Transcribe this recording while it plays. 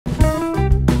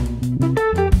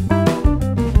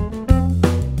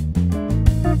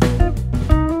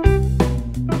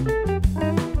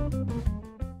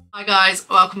guys,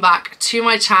 welcome back to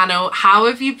my channel. How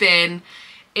have you been?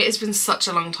 It has been such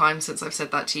a long time since I've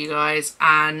said that to you guys,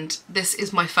 and this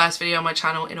is my first video on my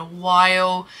channel in a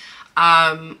while.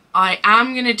 I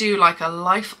am gonna do like a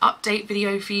life update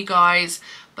video for you guys,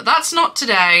 but that's not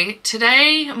today.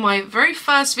 Today, my very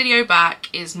first video back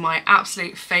is my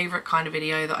absolute favorite kind of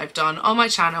video that I've done on my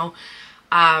channel.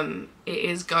 It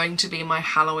is going to be my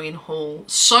Halloween haul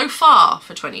so far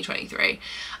for 2023.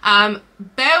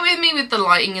 Bear with me with the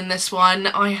lighting in this one.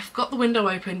 I have got the window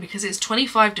open because it's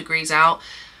 25 degrees out.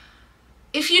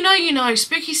 If you know, you know,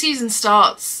 spooky season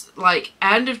starts like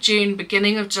end of June,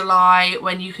 beginning of July,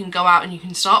 when you can go out and you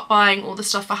can start buying all the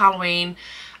stuff for Halloween.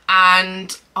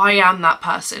 And I am that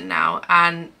person now.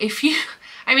 And if you,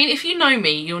 I mean, if you know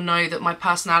me, you'll know that my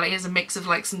personality is a mix of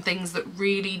like some things that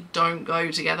really don't go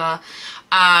together.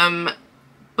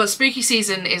 But spooky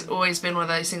season has always been one of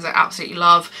those things I absolutely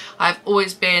love. I've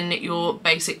always been your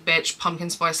basic bitch, pumpkin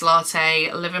spice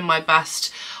latte, living my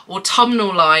best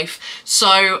autumnal life.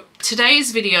 So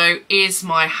today's video is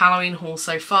my Halloween haul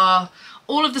so far.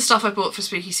 All of the stuff I bought for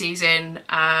spooky season.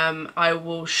 I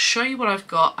will show you what I've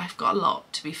got. I've got a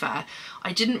lot, to be fair.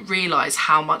 I didn't realise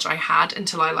how much I had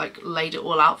until I like laid it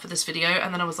all out for this video,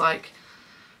 and then I was like,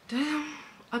 damn,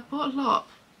 I bought a lot.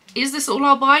 Is this all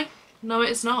I'll buy? No,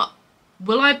 it's not.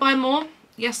 Will I buy more?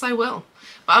 Yes, I will.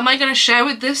 But am I going to share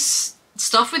with this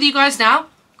stuff with you guys now?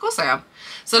 Of course I am.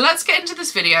 So let's get into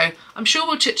this video. I'm sure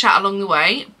we'll chit chat along the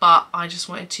way, but I just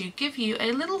wanted to give you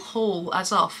a little haul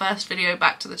as our first video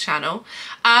back to the channel.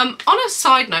 On a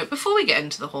side note, before we get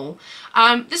into the haul,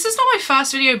 this is not my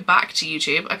first video back to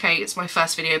YouTube. Okay, it's my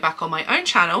first video back on my own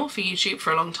channel for YouTube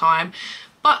for a long time.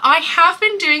 But I have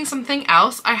been doing something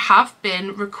else. I have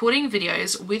been recording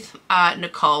videos with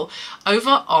Nicole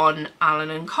over on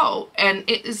Alan & Cole, and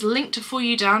it is linked for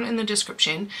you down in the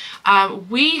description.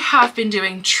 We have been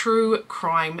doing true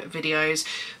crime videos.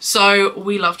 So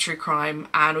we love true crime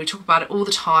and we talk about it all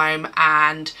the time,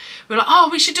 and we're like, oh,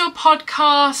 we should do a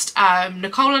podcast.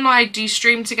 Nicole and I do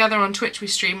stream together on Twitch. We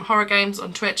stream horror games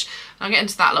on Twitch. I'll get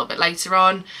into that a little bit later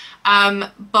on.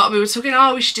 But we were talking,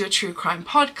 oh, we should do a true crime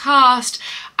podcast,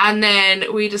 and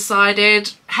then we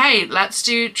decided, hey, let's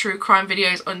do true crime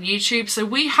videos on YouTube. So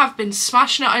we have been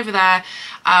smashing it over there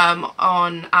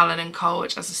on Alan & Cole,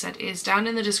 which, as I said, is down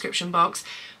in the description box.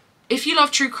 If you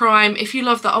love true crime, if you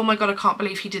love that, oh my god, I can't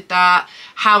believe he did that,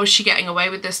 how is she getting away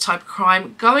with this type of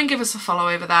crime, go and give us a follow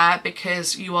over there,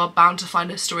 because you are bound to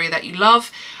find a story that you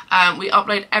love. We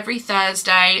upload every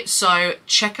Thursday, so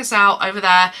check us out over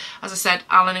there. As I said,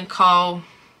 Alan & Cole,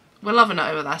 we're loving it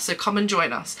over there, so come and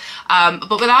join us.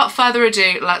 But without further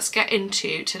ado, let's get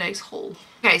into today's haul.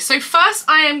 Okay, so first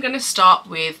I am going to start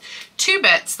with two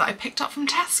bits that I picked up from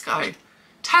Tesco.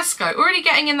 Tesco, already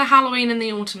getting in the Halloween and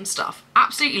the autumn stuff.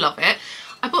 Absolutely love it.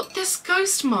 I bought this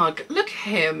ghost mug. Look at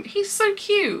him. He's so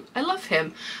cute. I love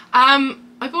him.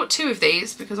 I bought two of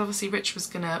these because obviously Rich was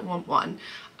gonna want one.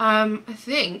 I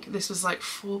think this was like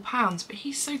 £4, but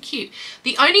he's so cute.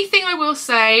 The only thing I will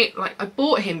say, like, I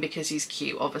bought him because he's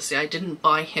cute, obviously. I didn't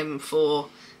buy him for,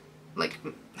 like,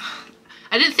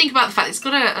 I didn't think about the fact it's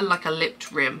got like a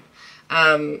lipped rim.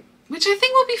 Which I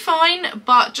think will be fine,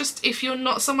 but just if you're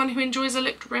not someone who enjoys a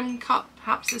lipped rim cup,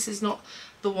 perhaps this is not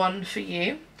the one for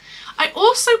you. I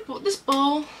also bought this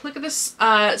bowl. Look at this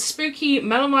spooky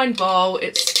melamine bowl.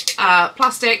 It's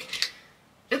plastic.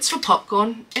 It's for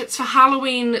popcorn. It's for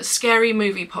Halloween scary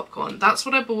movie popcorn. That's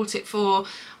what I bought it for.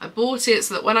 I bought it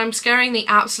so that when I'm scaring the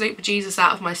absolute bejesus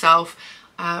out of myself,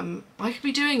 I could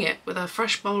be doing it with a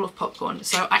fresh bowl of popcorn.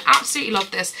 So I absolutely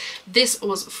love this. This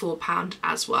was £4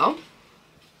 as well.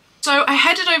 So I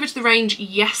headed over to the range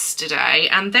yesterday,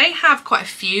 and they have quite a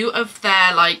few of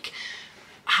their like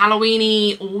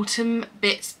Halloween-y autumn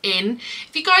bits in.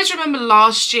 If you guys remember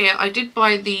last year, I did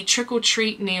buy the trick or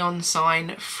treat neon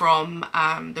sign from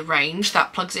the range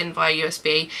that plugs in via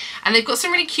USB, and they've got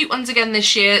some really cute ones again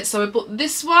this year. So I bought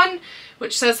this one,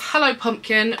 which says Hello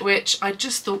Pumpkin, which I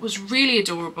just thought was really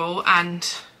adorable, and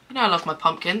you know I love my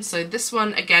pumpkin. So this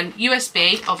one again,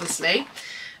 USB obviously.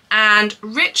 And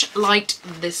Rich liked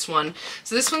this one.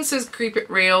 So this one says Creep It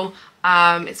Real.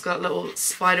 It's got little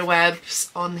spider webs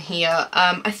on here.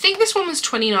 I think this one was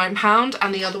 £29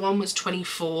 and the other one was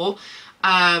 £24.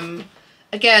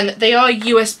 Again, they are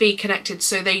USB connected,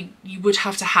 so you would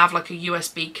have to have like a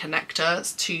USB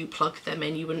connector to plug them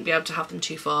in. You wouldn't be able to have them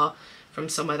too far from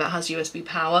somewhere that has USB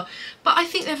power. But I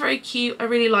think they're very cute. I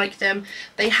really like them.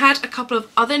 They had a couple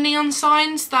of other neon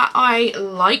signs that I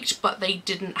liked, but they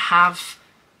didn't have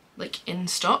like in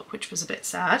stock, which was a bit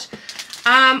sad.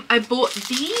 I bought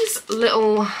these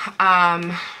little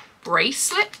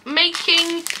bracelet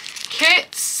making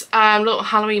kits, little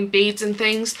Halloween beads and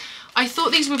things. I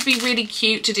thought these would be really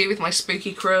cute to do with my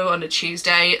spooky crew on a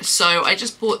Tuesday, so I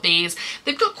just bought these.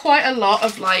 They've got quite a lot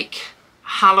of like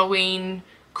Halloween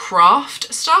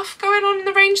craft stuff going on in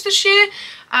the range this year.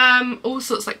 All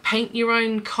sorts, like paint your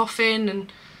own coffin,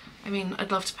 and I mean,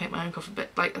 I'd love to paint my own coffin, but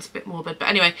like that's a bit morbid. But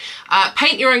anyway,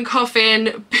 paint your own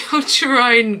coffin, build your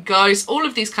own ghost, all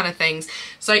of these kind of things.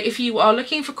 So if you are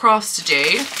looking for crafts to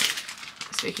do,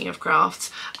 speaking of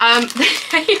crafts,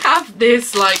 they have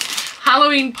this like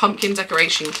Halloween pumpkin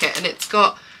decoration kit, and it's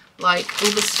got like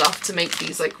all the stuff to make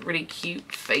these like really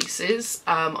cute faces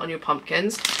on your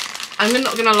pumpkins. I'm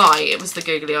not gonna lie, it was the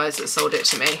googly eyes that sold it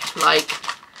to me. Like,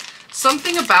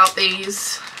 something about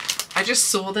these, I just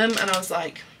saw them and I was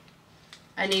like,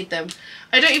 I need them.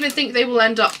 I don't even think they will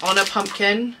end up on a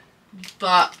pumpkin,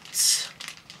 but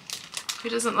who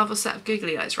doesn't love a set of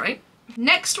googly eyes, right?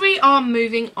 Next we are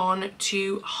moving on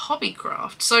to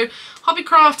Hobbycraft. So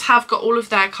Hobbycraft have got all of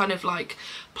their kind of like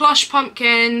plush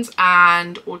pumpkins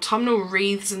and autumnal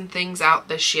wreaths and things out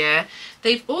this year.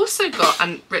 They've also got,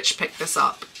 and Rich picked this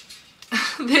up,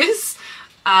 this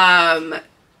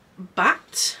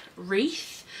bat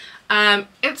wreath.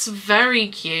 It's very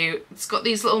cute. It's got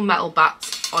these little metal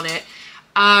bats on it.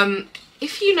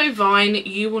 If you know Vine,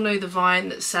 you will know the Vine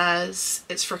that says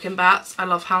it's frickin' bats, I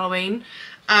love Halloween.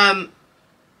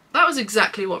 That was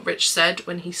exactly what Rich said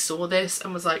when he saw this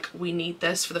and was like, we need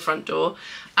this for the front door.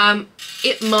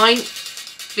 It might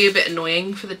be a bit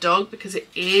annoying for the dog because it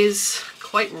is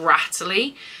quite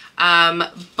rattly,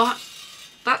 but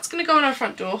that's going to go on our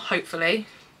front door, hopefully.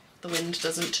 The wind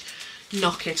doesn't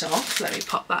knock it off. Let me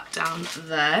pop that down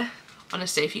there.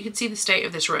 Honestly, if you could see the state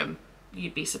of this room,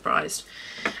 you'd be surprised.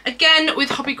 Again, with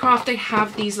Hobbycraft, they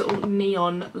have these little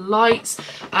neon lights.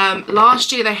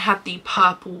 Last year they had the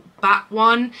purple bat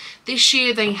one. This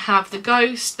year they have the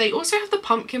ghost. They also have the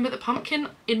pumpkin, but the pumpkin,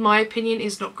 in my opinion,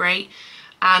 is not great.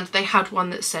 And they had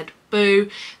one that said boo.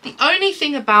 The only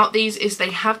thing about these is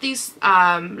they have these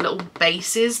little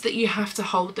bases that you have to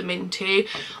hold them into.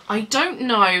 I don't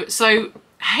know. So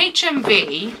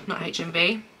HMV, not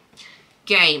HMV,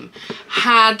 Game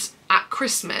had at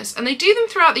Christmas, and they do them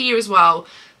throughout the year as well,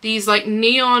 these like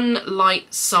neon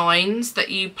light signs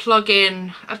that you plug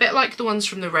in, a bit like the ones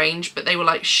from the range, but they were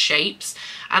like shapes.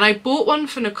 And I bought one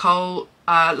for Nicole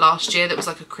last year that was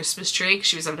like a Christmas tree, because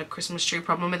she was having a Christmas tree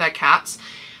problem with her cats.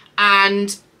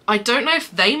 And I don't know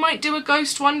if they might do a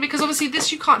ghost one, because obviously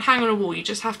this you can't hang on a wall, you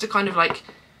just have to kind of like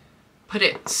put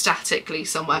it statically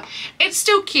somewhere. It's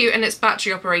still cute and it's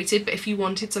battery operated, but if you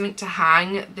wanted something to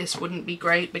hang, this wouldn't be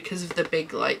great because of the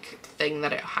big like thing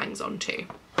that it hangs onto.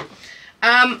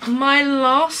 My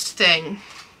last thing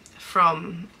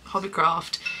from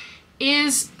Hobbycraft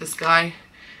is this guy,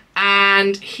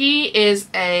 and he is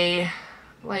a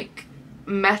like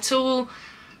metal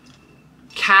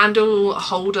candle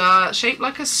holder shaped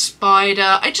like a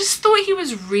spider. I just thought he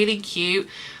was really cute.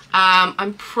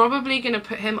 I'm probably going to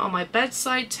put him on my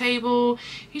bedside table.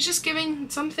 He's just giving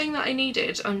something that I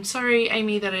needed. I'm sorry,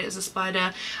 Amy, that it is a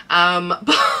spider,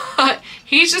 but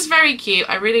he's just very cute.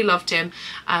 I really loved him,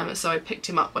 so I picked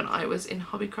him up when I was in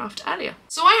Hobbycraft earlier.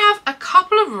 So I have a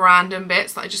couple of random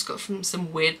bits that I just got from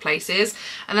some weird places,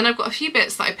 and then I've got a few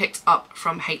bits that I picked up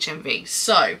from HMV.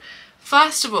 So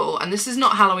first of all, and this is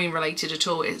not Halloween related at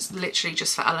all, it's literally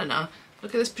just for Eleanor.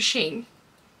 Look at this Pasheen.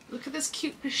 Look at this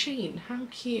cute Pasheen, how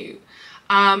cute.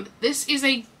 This is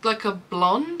like a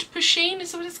blonde Pasheen,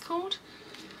 is that what it's called?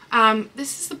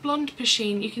 This is the blonde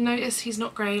Pasheen. You can notice he's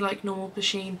not grey like normal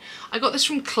Pasheen. I got this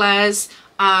from Claire's.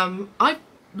 I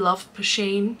love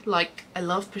Pasheen, like I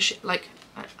love Pasheen, like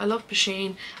I love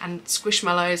Pasheen and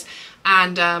Squishmallows.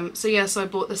 And so yeah, so I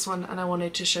bought this one and I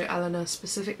wanted to show Eleanor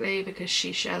specifically because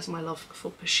she shares my love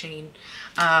for Pasheen.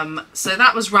 So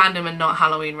that was random and not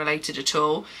Halloween related at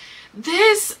all.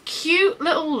 This cute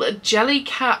little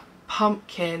Jellycat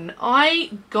pumpkin,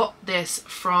 I got this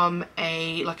from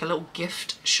a little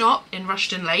gift shop in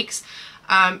Rushden Lakes.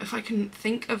 If I can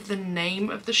think of the name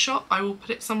of the shop, I will put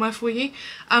it somewhere for you.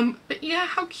 But yeah,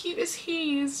 how cute is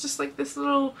he? He's just like this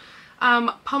little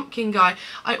pumpkin guy.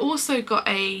 I also got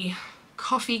a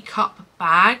coffee cup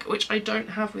bag, which I don't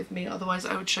have with me, otherwise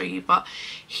I would show you, but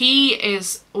he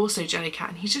is also Jellycat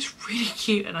and he's just really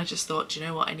cute, and I just thought, do you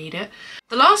know what, I need it.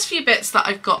 The last few bits that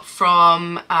I've got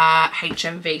from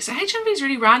HMV. So HMV is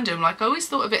really random. Like I always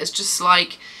thought of it as just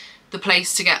like the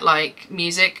place to get like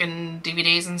music and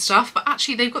DVDs and stuff, but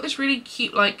actually they've got this really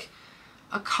cute like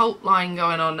occult line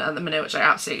going on at the minute, which I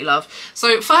absolutely love.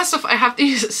 So first off, I have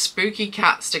these spooky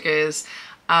cat stickers.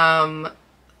 I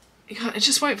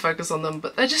just won't focus on them,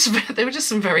 but they were just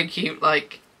some very cute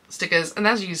like stickers, and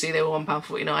as you can see they were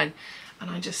 £1.49, and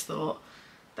I just thought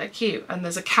They're cute. And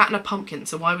there's a cat and a pumpkin,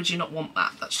 so why would you not want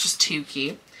that? That's just too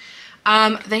cute.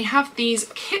 They have these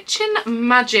kitchen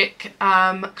magic,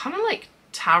 kind of like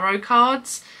tarot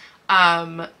cards,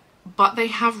 but they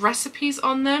have recipes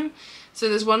on them. So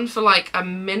there's one for like a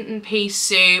mint and pea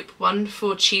soup, one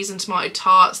for cheese and tomato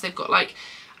tarts. They've got like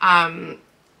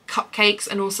cupcakes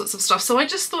and all sorts of stuff. So I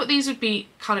just thought these would be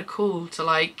kind of cool to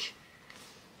like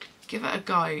give it a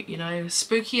go, you know.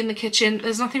 Spooky in the kitchen.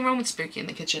 There's nothing wrong with spooky in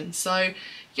the kitchen. So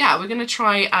yeah, we're going to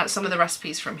try some of the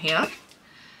recipes from here.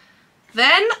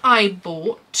 Then I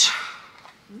bought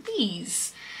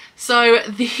these. So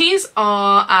these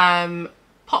are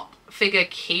pop figure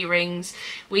key rings.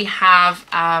 We have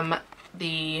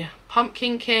the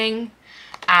Pumpkin King,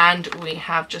 and we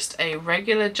have just a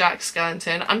regular Jack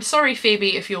Skellington. I'm sorry,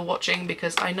 Phoebe, if you're watching,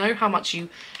 because I know how much you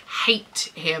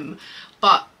hate him,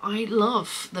 but I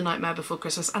love The Nightmare Before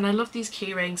Christmas, and I love these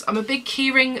key rings. I'm a big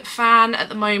keyring fan at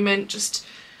the moment. Just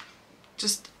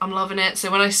I'm loving it. So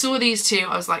when I saw these two,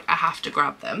 I was like, I have to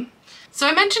grab them. So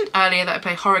I mentioned earlier that I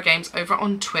play horror games over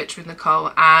on Twitch with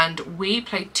Nicole, and we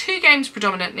play 2 games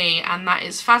predominantly, and that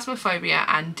is Phasmophobia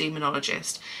and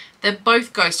Demonologist. They're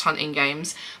both ghost hunting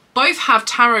games. Both have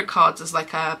tarot cards as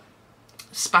like a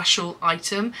special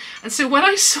item. And so when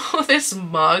I saw this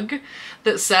mug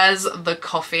that says the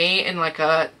coffee in like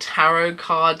a tarot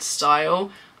card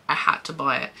style, I had to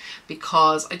buy it,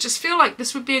 because I just feel like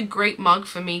this would be a great mug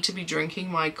for me to be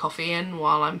drinking my coffee in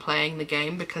while I'm playing the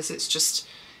game, because it's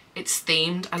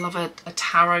themed. I love a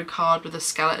tarot card with a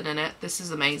skeleton in it. This is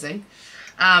amazing.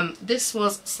 This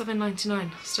was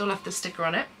 $7.99. Still left the sticker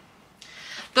on it.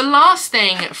 The last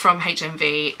thing from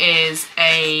HMV is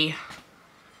a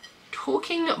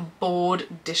talking board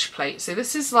dish plate. So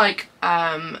this is like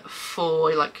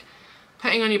for like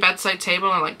putting on your bedside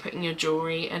table and like putting your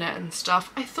jewelry in it and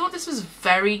stuff. I thought this was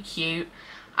very cute.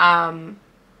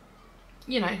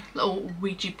 You know, little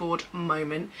Ouija board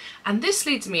moment. And this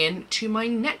leads me into my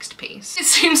next piece. It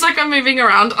seems like I'm moving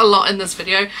around a lot in this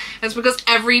video. It's because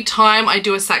every time I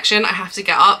do a section, I have to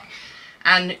get up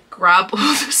and grab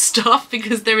all the stuff,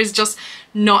 because there is just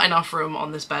not enough room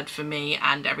on this bed for me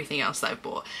and everything else that I've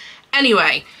bought.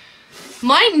 Anyway,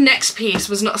 my next piece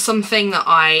was not something that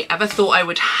I ever thought I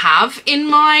would have in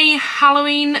my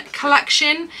Halloween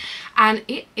collection, and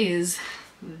it is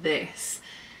this.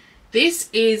 This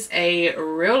is a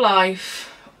real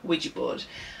life Ouija board.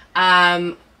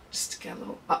 Just to get a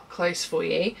little up close for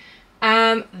you.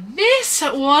 This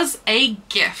was a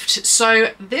gift. So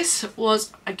this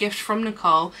was a gift from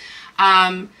Nicole.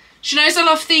 She knows I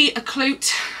love the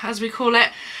occult, as we call it.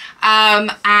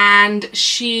 And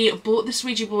she bought this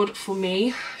Ouija board for me.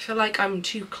 I feel like I'm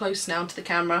too close now to the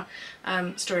camera.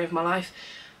 Story of my life.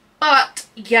 But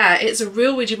yeah, it's a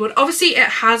real Ouija board. Obviously it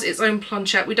has its own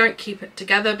planchette. We don't keep it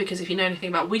together, because if you know anything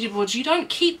about Ouija boards, you don't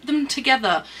keep them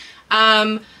together.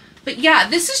 But yeah,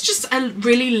 this is just a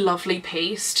really lovely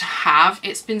piece to have.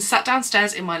 It's been set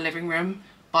downstairs in my living room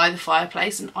by the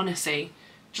fireplace, and honestly,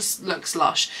 just looks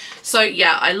lush. So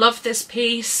yeah, I love this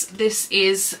piece. This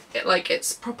is like,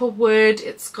 it's proper wood.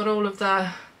 It's got all of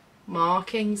the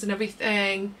markings and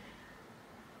everything.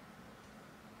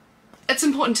 It's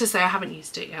important to say I haven't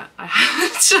used it yet. I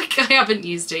haven't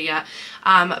used it yet.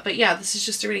 But yeah, this is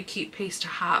just a really cute piece to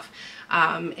have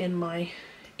in my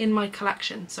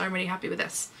collection. So I'm really happy with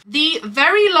this. The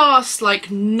very last like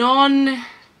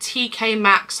non-TK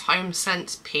Maxx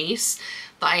HomeSense piece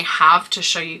that I have to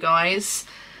show you guys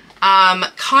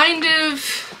kind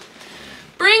of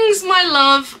brings my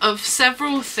love of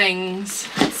several things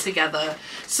together.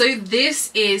 So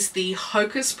this is the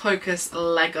Hocus Pocus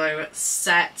Lego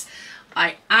set.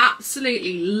 I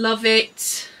absolutely love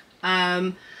it.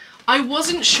 I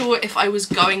wasn't sure if I was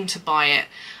going to buy it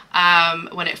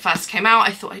when it first came out.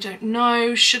 I thought, I don't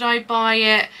know, should I buy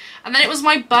it? And then it was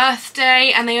my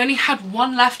birthday and they only had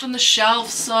one left on the shelf,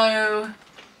 so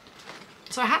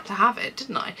I had to have it,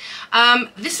 didn't I?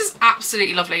 This is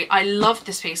absolutely lovely. I love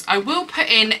this piece. I will put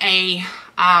in a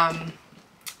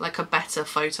like a better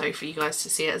photo for you guys to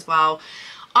see it as well.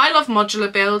 I love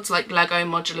modular builds, like Lego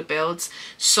modular builds,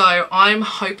 so I'm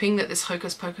hoping that this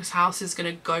Hocus Pocus house is going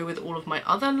to go with all of my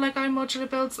other Lego modular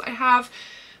builds that I have.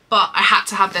 But I had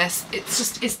to have this. It's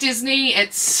just, it's Disney,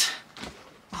 it's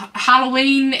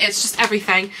Halloween, it's just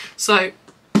everything. So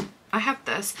I have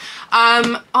this.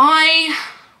 I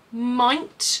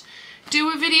might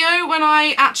do a video when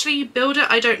I actually build it.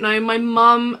 I don't know. My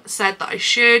mum said that I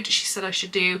should. She said I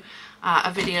should do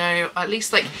a video, at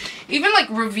least like even like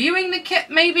reviewing the kit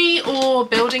maybe, or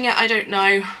building it, I don't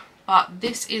know. But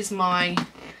this is my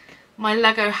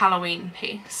Lego Halloween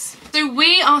piece. So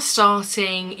we are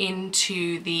starting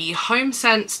into the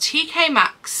HomeSense TK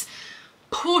Maxx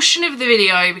portion of the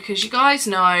video because you guys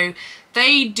know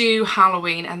they do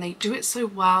Halloween and they do it so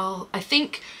well. I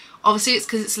think obviously it's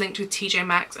because it's linked with TJ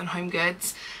Maxx and Home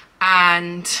Goods,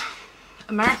 and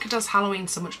America does Halloween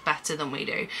so much better than we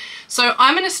do. So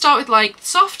I'm going to start with like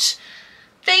soft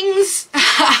things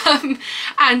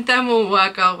and then we'll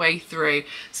work our way through.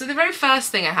 So the very first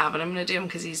thing I have, and I'm going to do him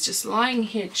because he's just lying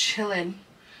here chilling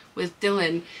with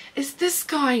Dylan, is this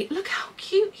guy. Look how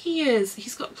cute he is.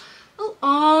 He's got little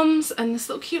arms and this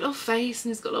little cute little face, and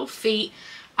he's got little feet,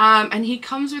 and he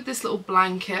comes with this little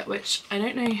blanket, which I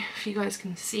don't know if you guys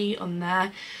can see on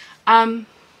there.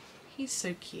 He's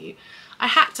so cute. I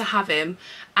had to have him,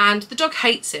 and the dog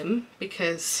hates him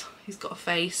because he's got a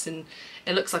face and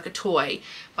it looks like a toy,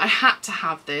 but I had to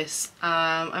have this.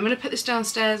 I'm going to put this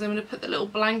downstairs. I'm going to put the little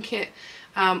blanket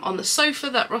on the sofa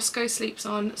that Roscoe sleeps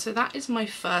on. So that is my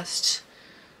first,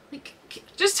 like,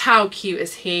 just how cute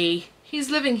is he? He's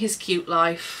living his cute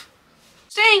life.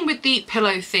 Staying with the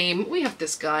pillow theme, we have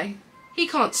this guy. He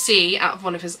can't see out of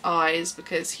one of his eyes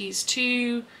because he's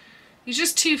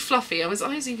just too fluffy. Are his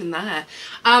eyes even there?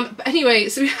 But anyway,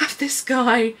 so we have this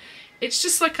guy. It's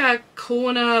just like a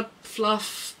corner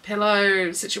fluff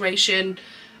pillow situation.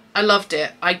 I loved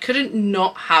it. I couldn't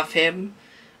not have him.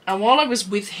 And while I was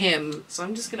with him, so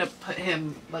I'm just gonna put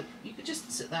him, like, you could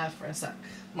just sit there for a sec,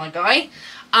 my guy.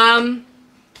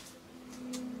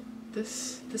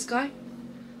 This guy,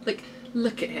 like,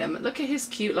 look at him. Look at his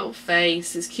cute little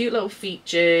face, his cute little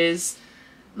features,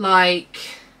 like,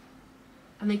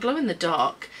 and they glow in the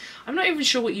dark. I'm not even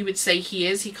sure what you would say he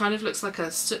is. He kind of looks like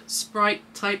a Sprite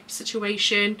type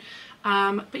situation.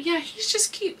 But yeah, he's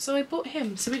just cute, so I bought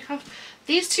him. So we have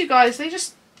these two guys, they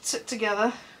just sit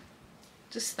together,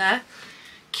 just there,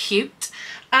 cute.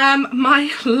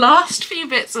 My last few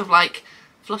bits of like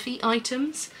fluffy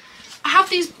items, I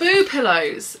have these Boo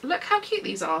pillows. Look how cute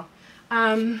these are.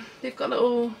 They've got a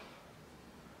little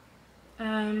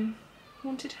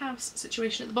haunted house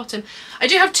situation at the bottom. I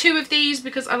do have two of these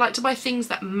because I like to buy things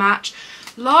that match.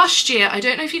 Last year, I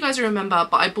don't know if you guys remember,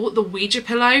 but I bought the Ouija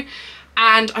pillow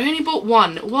and I only bought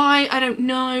one. Why? I don't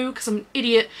know, because I'm an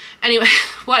idiot. Anyway,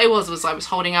 what it was I was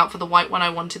holding out for the white one. I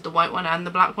wanted the white one and the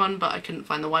black one, but I couldn't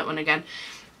find the white one again.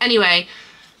 Anyway,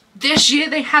 this year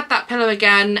they had that pillow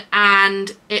again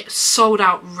and it sold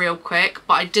out real quick,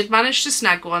 but I did manage to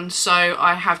snag one, so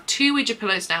I have two Ouija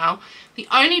pillows now. The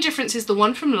only difference is the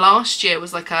one from last year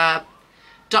was like a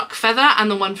duck feather and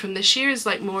the one from this year is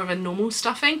like more of a normal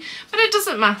stuffing, but it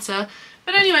doesn't matter.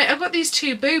 But anyway, I've got these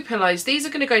two Boo pillows. These are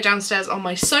going to go downstairs on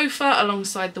my sofa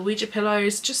alongside the Ouija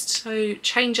pillows, just to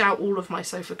change out all of my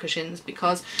sofa cushions,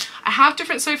 because I have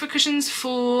different sofa cushions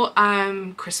for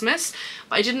Christmas,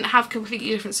 but I didn't have completely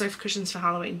different sofa cushions for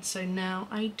Halloween, so now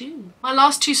I do. My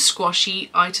last two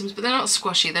squashy items, but they're not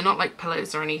squashy, they're not like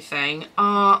pillows or anything,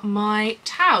 are my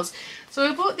towels. So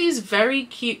I bought these very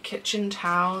cute kitchen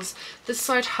towels. This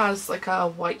side has like a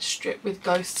white strip with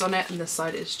ghosts on it, and this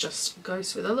side is just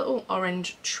ghosts with a little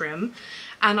orange trim.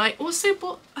 And I also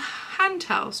bought hand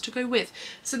towels to go with.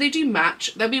 So they do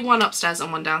match. There'll be one upstairs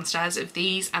and one downstairs of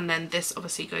these, and then this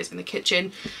obviously goes in the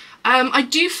kitchen. I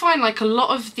do find like a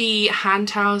lot of the hand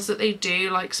towels that they do,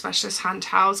 like specialist hand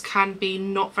towels, can be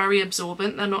not very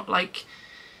absorbent. They're not like...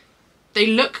 They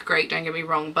look great, don't get me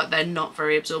wrong, but they're not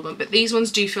very absorbent. But these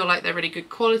ones do feel like they're really good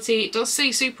quality. It does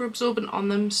say super absorbent on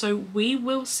them, so we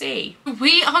will see.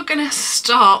 We are going to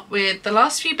start with the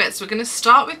last few bits. We're going to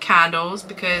start with candles,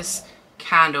 because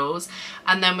candles,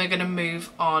 and then we're going to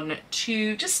move on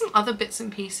to just some other bits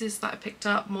and pieces that I picked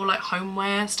up, more like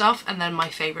homeware stuff, and then my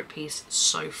favourite piece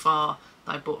so far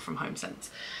that I bought from HomeSense.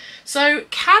 So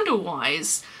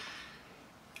candle-wise,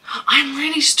 I'm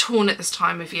really torn at this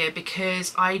time of year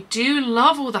because I do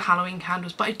love all the Halloween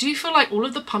candles, but I do feel like all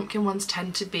of the pumpkin ones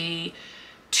tend to be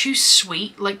too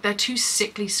sweet. Like, they're too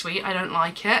sickly sweet. I don't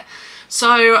like it.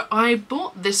 So I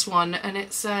bought this one, and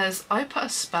it says, "I put a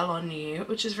spell on you,"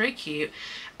 which is very cute.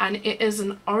 And it is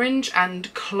an orange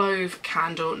and clove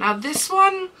candle. Now this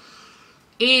one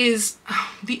is,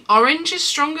 the orange is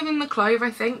stronger than the clove,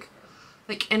 I think.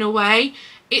 Like, in a way.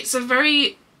 It's a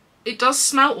very, it does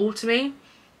smell autumny,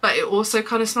 but it also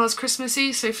kind of smells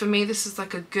Christmassy. So for me, this is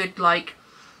like a good, like,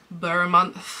 Burr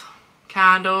month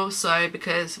candle. So,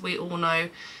 because we all know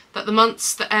that the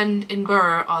months that end in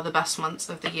Burr are the best months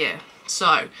of the year.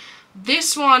 So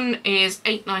this one is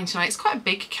 $8.99. It's quite a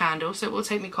big candle, so it will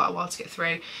take me quite a while to get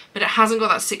through, but it hasn't got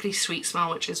that sickly sweet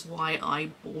smell, which is why I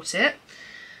bought it.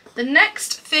 The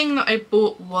next thing that I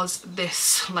bought was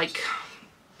this, like,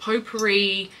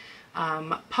 potpourri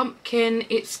pumpkin.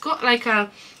 It's got like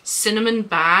a cinnamon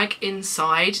bag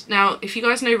inside. Now if you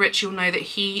guys know Rich, you'll know that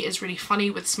he is really funny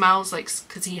with smells, like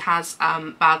because he has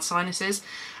bad sinuses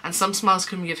and some smells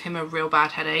can give him a real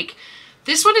bad headache.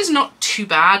 This one is not too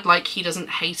bad, like he doesn't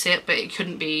hate it, but it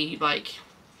couldn't be like,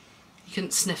 you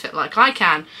couldn't sniff it like I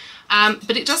can.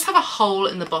 But it does have a hole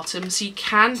in the bottom, so you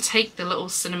can take the little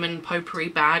cinnamon potpourri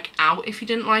bag out if you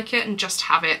didn't like it and just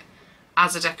have it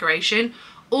as a decoration.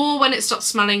 Or when it stops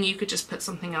smelling, you could just put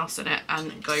something else in it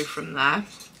and go from there.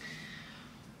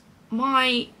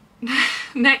 My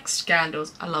next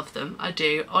candles, I love them, I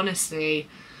do, honestly.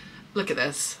 Look at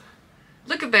this.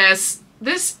 Look at this.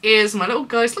 This is my little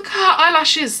ghost. Look at her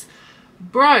eyelashes,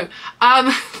 bro.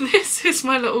 This is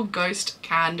my little ghost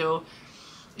candle.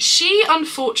 She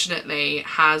unfortunately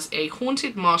has a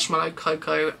haunted marshmallow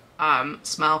cocoa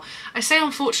smell. I say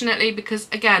unfortunately because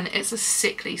again, it's a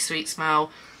sickly sweet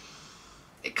smell.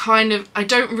 It kind of, I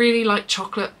don't really like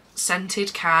chocolate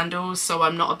scented candles, so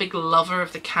I'm not a big lover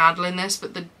of the candle in this,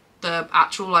 but the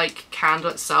actual like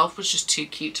candle itself was just too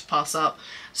cute to pass up.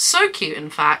 So cute in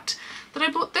fact that I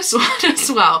bought this one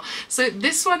as well. So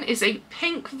this one is a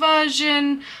pink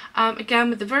version, again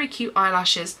with the very cute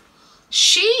eyelashes.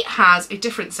 She has a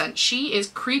different scent. She is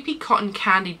Creepy Cotton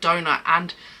Candy Donut,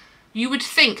 and you would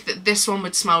think that this one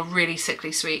would smell really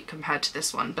sickly sweet compared to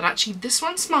this one, but actually this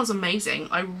one smells amazing.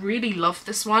 I really love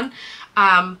this one.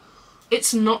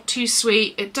 It's not too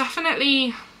sweet. It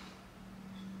definitely,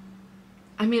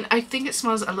 I mean, I think it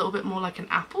smells a little bit more like an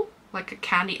apple, like a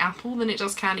candy apple, than it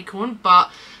does candy corn,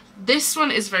 but this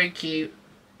one is very cute.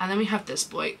 And then we have this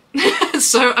boy.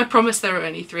 So I promise there are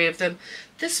only 3 of them.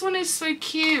 This one is so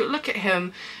cute. Look at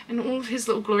him in all of his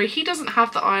little glory. He doesn't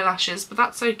have the eyelashes, but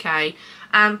that's okay.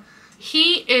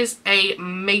 He is a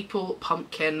maple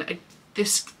pumpkin.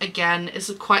 This again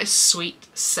is quite a sweet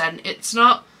scent. It's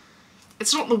not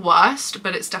the worst,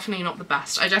 but it's definitely not the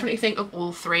best. I definitely think of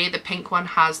all 3, the pink one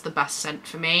has the best scent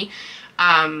for me.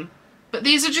 But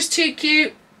these are just too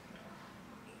cute.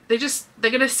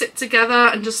 They're gonna sit together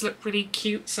and just look really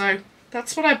cute, so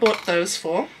that's what I bought those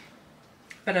for.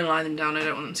 Better lie them down, I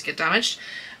don't want them to get damaged.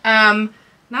 Now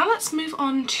let's move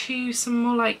on to some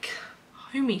more like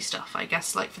homey stuff, I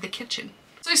guess, like for the kitchen.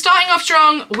 So starting off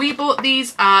strong, we bought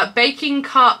these baking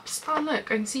cups. Oh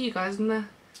look, I can see you guys in the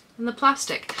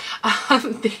plastic.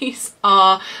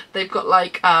 They've got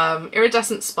like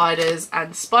iridescent spiders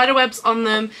and spider webs on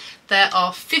them. There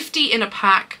are 50 in a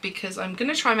pack because I'm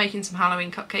going to try making some Halloween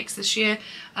cupcakes this year,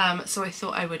 so I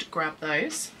thought I would grab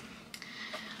those.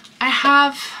 I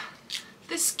have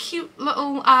this cute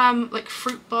little like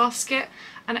fruit basket,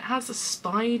 and it has a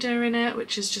spider in it,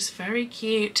 which is just very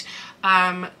cute,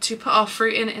 to put our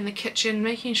fruit in the kitchen,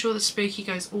 making sure the spooky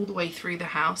goes all the way through the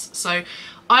house. So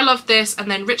I love this,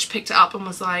 and then Rich picked it up and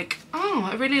was like, oh,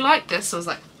 I really like this. So I was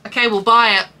like, okay, we'll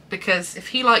buy it, because if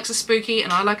he likes a spooky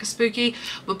and I like a spooky,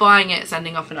 we're buying it. It's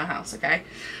ending up in our house, okay?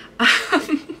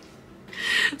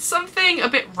 Something a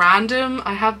bit random,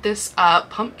 I have this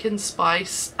pumpkin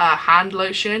spice hand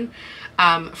lotion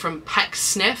from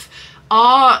Pecksniff.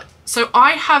 So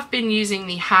I have been using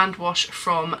the hand wash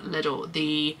from Lidl,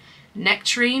 the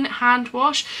Nectarine hand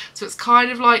wash. So it's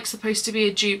kind of like supposed to be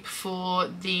a dupe for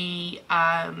the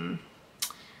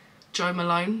Jo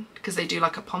Malone, because they do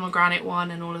like a pomegranate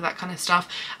one and all of that kind of stuff.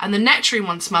 And the Nectarine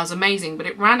one smells amazing, but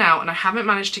it ran out and I haven't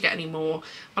managed to get any more.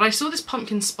 But I saw this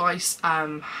pumpkin spice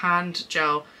hand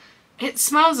gel. It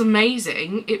smells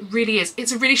amazing. It really is.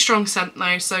 It's a really strong scent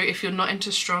though, so if you're not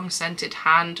into strong scented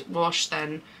hand wash,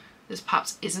 then this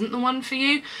perhaps isn't the one for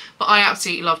you. But I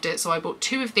absolutely loved it, so I bought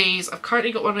 2 of these. I've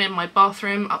currently got one in my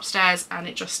bathroom upstairs and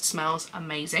it just smells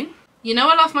amazing. You know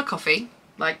I love my coffee.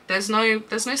 Like there's no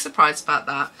surprise about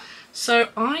that. So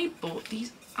I bought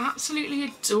these absolutely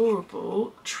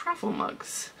adorable travel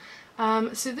mugs.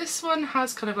 So this one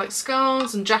has kind of like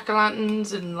skulls and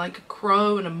jack-o'-lanterns and like a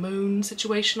crow and a moon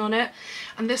situation on it.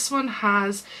 And this one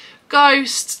has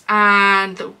ghosts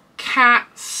and little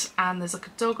cats, and there's like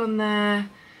a dog on there.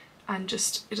 And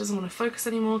just, it doesn't want to focus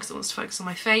anymore because it wants to focus on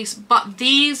my face. But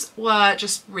these were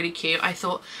just really cute. I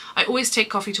thought I always take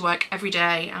coffee to work every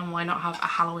day, and why not have a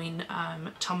Halloween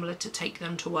tumbler to take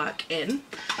them to work in.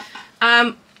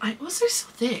 I also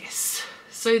saw this.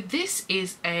 So this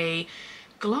is a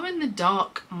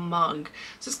glow-in-the-dark mug.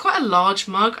 So it's quite a large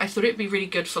mug. I thought it'd be really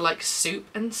good for like soup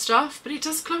and stuff, but it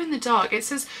does glow in the dark. It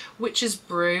says Witch's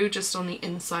Brew just on the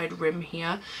inside rim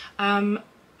here.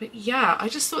 But yeah, I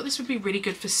just thought this would be really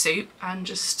good for soup, and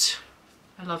just,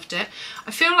 I loved it.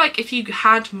 I feel like if you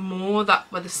had more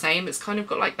that were the same, it's kind of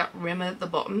got like that rim at the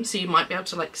bottom, so you might be able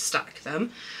to like stack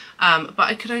them. But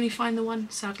I could only find the one,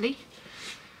 sadly.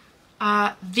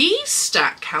 These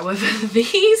stack, however,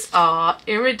 these are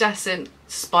iridescent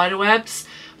spider webs,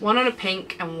 one on a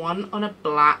pink and one on a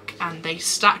black, and they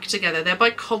stack together. They're by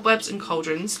Cobwebs and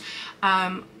Cauldrons.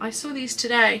 I saw these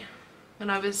today when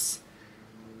I was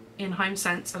in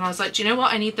HomeSense, and I was like, do you know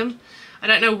what, I need them. I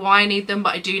don't know why I need them,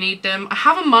 but I do need them. I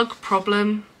have a mug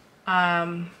problem.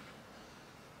 You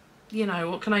know,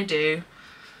 what can I do?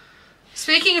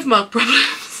 Speaking of mug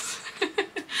problems,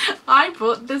 I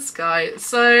bought this guy.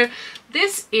 So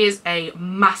this is a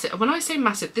massive, when I say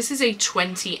massive, this is a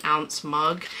 20-ounce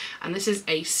mug, and this is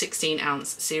a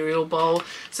 16-ounce cereal bowl.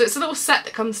 So it's a little set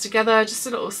that comes together, just a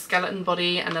little skeleton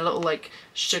body and a little like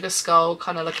sugar skull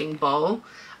kind of looking bowl.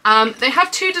 They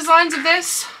have two designs of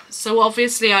this, so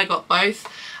obviously I got both.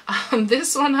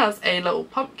 This one has a little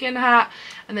pumpkin hat,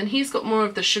 and then he's got more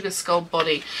of the sugar skull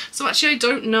body. So actually I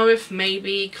don't know if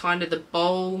maybe kind of the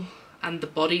bowl and the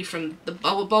body from the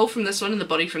bowl from this one and the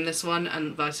body from this one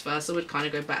and vice versa would kind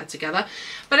of go better together.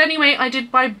 But anyway, I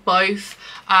did buy both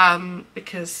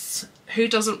because who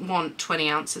doesn't want 20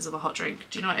 ounces of a hot drink?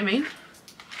 Do you know what I mean?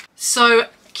 So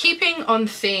keeping on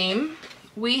theme,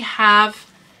 we have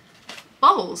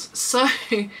bowls. So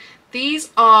these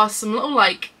are some little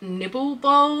like nibble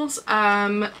bowls.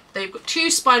 They've got two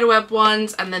spiderweb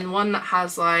ones and then one that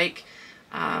has like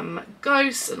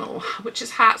ghosts and little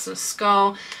witches hats and a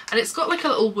skull, and it's got like a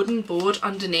little wooden board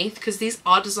underneath because these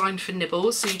are designed for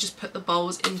nibbles, so you just put the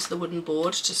bowls into the wooden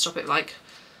board to stop it like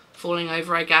falling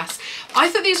over, I guess. I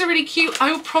thought these are really cute.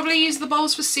 I would probably use the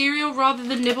bowls for cereal rather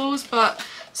than nibbles, but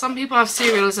some people have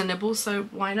cereal as a nibble, so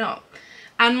why not?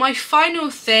 And my final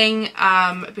thing,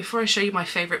 before I show you my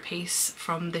favourite piece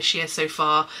from this year so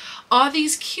far, are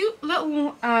these cute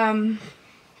little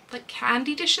like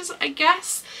candy dishes, I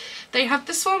guess. They have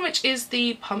this one, which is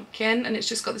the pumpkin, and it's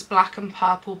just got this black and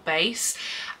purple base.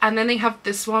 And then they have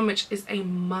this one, which is a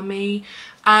mummy.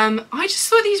 I just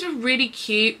thought these were really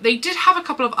cute. They did have a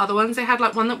couple of other ones. They had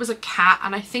like one that was a cat,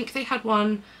 and I think they had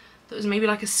one that was maybe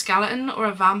like a skeleton or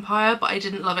a vampire, but I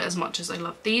didn't love it as much as I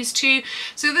loved these two.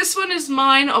 So this one is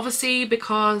mine, obviously,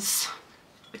 because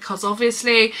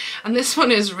obviously, and this one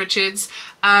is Richard's.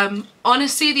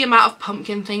 Honestly, the amount of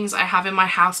pumpkin things I have in my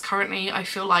house currently, I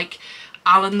feel like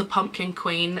Alan the Pumpkin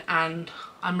Queen, and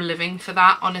I'm living for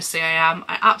that. Honestly, I am.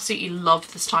 I absolutely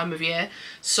love this time of year,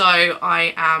 so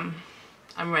I'm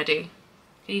ready.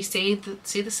 Can you see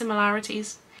the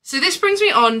similarities? So this brings me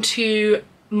on to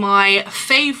my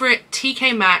favourite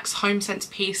TK Maxx HomeSense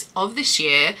piece of this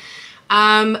year.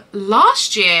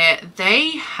 Last year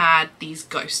they had these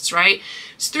ghosts, right?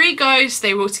 It's 3 ghosts,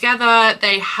 they were all together,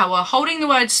 they were holding the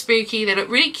word spooky, they look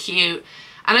really cute,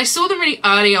 and I saw them really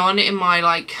early on in my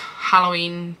like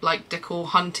Halloween like decor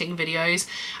hunting videos,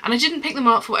 and I didn't pick them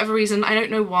up for whatever reason. I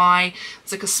don't know why.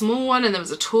 There's like a small one and there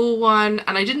was a tall one,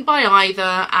 and I didn't buy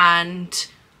either, and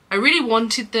I really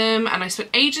wanted them, and I spent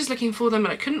ages looking for them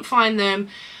and I couldn't find them,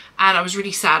 and I was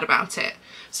really sad about it.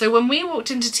 So when we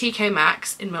walked into TK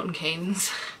Maxx in Milton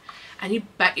Keynes, and you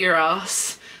bet your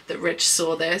ass that Rich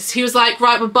saw this, he was like,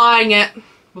 right, we're buying it.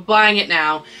 We're buying it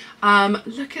now.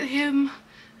 Look at him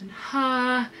and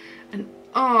her, and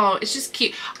oh, it's just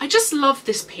cute. I just love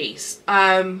this piece.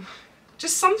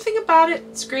 Just something about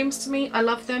it screams to me. I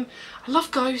love them. I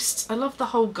love ghosts. I love the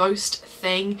whole ghost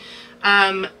thing.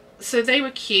 So they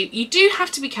were cute. You do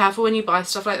have to be careful when you buy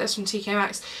stuff like this from TK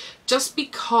Maxx, just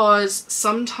because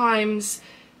sometimes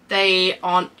they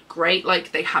aren't great,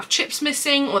 like they have chips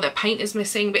missing or their paint is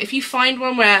missing. But if you find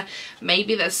one where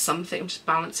maybe there's something, I'm just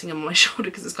balancing on my shoulder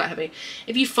because it's quite heavy.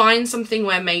 If you find something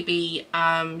where maybe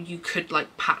you could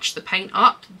like patch the paint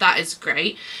up, that is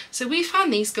great. So we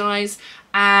found these guys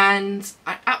and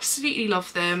I absolutely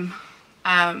love them.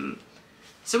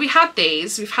 So we've had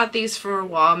these for a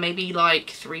while, maybe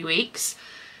like 3 weeks.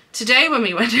 Today when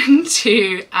we went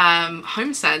into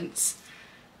HomeSense,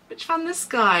 Rich found this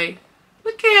guy.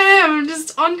 Look at him,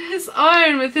 just on his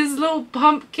own with his little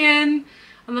pumpkin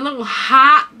and the little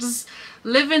hat, just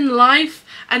living life.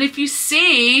 And if you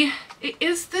see, it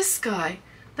is this guy.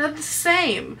 They're the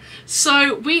same.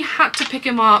 So we had to pick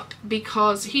him up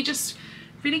because he just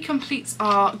really completes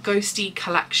our ghosty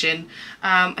collection.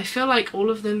 I feel like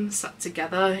all of them set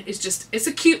together is just, it's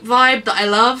a cute vibe that I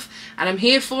love and I'm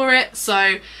here for it.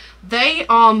 So they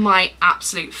are my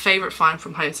absolute favourite find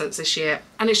from HomeSense this year,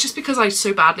 and it's just because I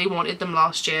so badly wanted them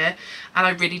last year and I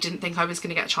really didn't think I was going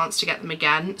to get a chance to get them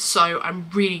again, so I'm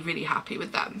really happy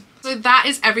with them. So that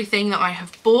is everything that I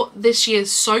have bought this year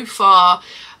so far.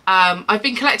 I've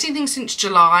been collecting things since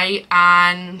July,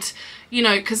 and you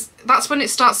know, because that's when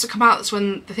it starts to come out, that's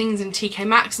when the things in TK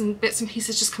Maxx and bits and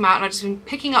pieces just come out, and I've just been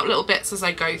picking up little bits as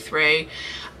I go through.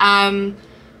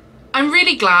 I'm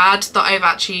really glad that I've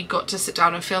actually got to sit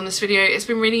down and film this video. It's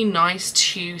been really nice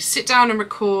to sit down and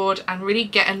record and really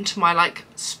get into my like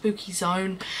spooky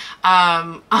zone.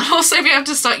 I'll also be able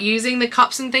to start using the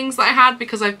cups and things that I had,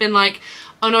 because I've been like,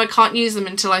 oh no, I can't use them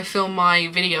until I film my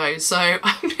video. So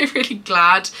I'm really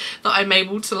glad that I'm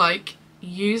able to like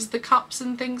use the cups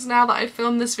and things now that I've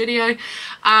filmed this video.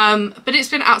 But it's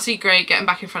been absolutely great getting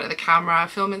back in front of the camera,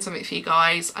 filming something for you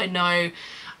guys. I know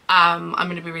I'm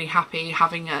going to be really happy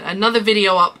having another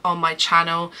video up on my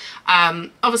channel.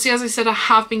 Obviously, as I said, I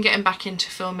have been getting back into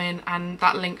filming, and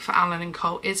that link for Alan and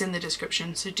Cole is in the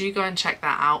description, so do go and check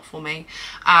that out for me.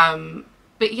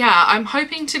 But yeah, I'm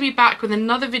hoping to be back with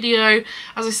another video.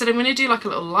 As I said, I'm going to do like a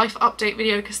little life update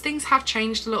video, because things have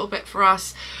changed a little bit for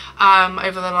us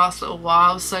over the last little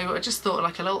while. So I just thought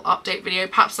like a little update video,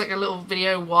 perhaps like a little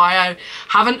video why I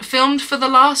haven't filmed for the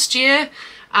last year.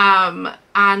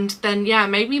 And then yeah,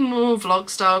 maybe more vlog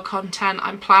style content.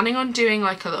 I'm planning on doing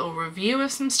like a little review of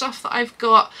some stuff that I've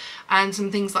got and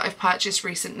some things that I've purchased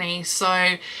recently.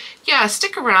 So yeah,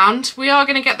 stick around. We are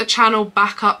going to get the channel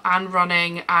back up and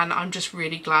running, and I'm just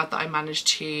really glad that I managed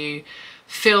to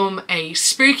film a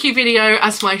spooky video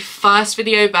as my first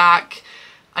video back.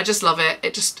 I just love it.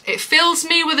 It fills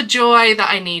me with a joy that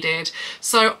I needed.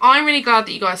 So I'm really glad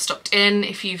that you guys stopped in.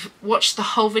 If you've watched the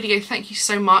whole video, thank you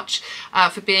so much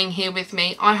for being here with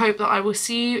me. I hope that I will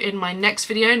see you in my next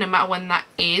video, no matter when that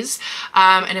is.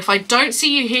 And if I don't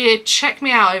see you here, check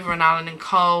me out over on Alan and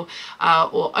Cole,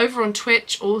 or over on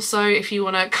Twitch. Also, if you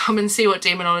want to come and see what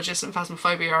Demonologist and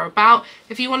Phasmophobia are about,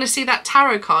 if you want to see that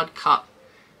tarot card cut,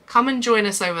 come and join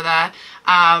us over there.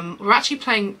 We're actually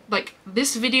playing, like,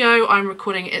 this video I'm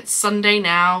recording, it's Sunday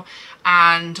now,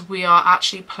 and we are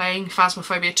actually playing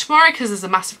Phasmophobia tomorrow because there's a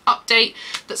massive update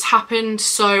that's happened.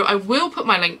 So I will put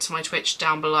my link to my Twitch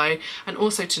down below, and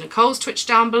also to Nicole's Twitch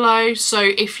down below. So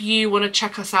if you want to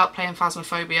check us out playing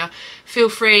Phasmophobia, feel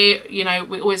free. You know,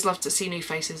 we always love to see new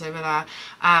faces over there.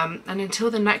 And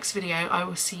until the next video, I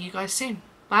will see you guys soon.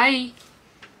 Bye!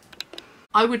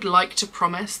 I would like to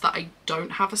promise that I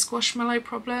don't have a squashmallow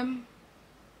problem,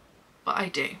 but I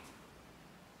do.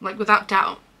 Like, without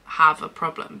doubt, have a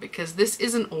problem, because this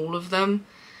isn't all of them.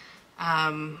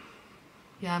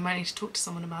 Yeah, I might need to talk to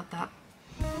someone about that.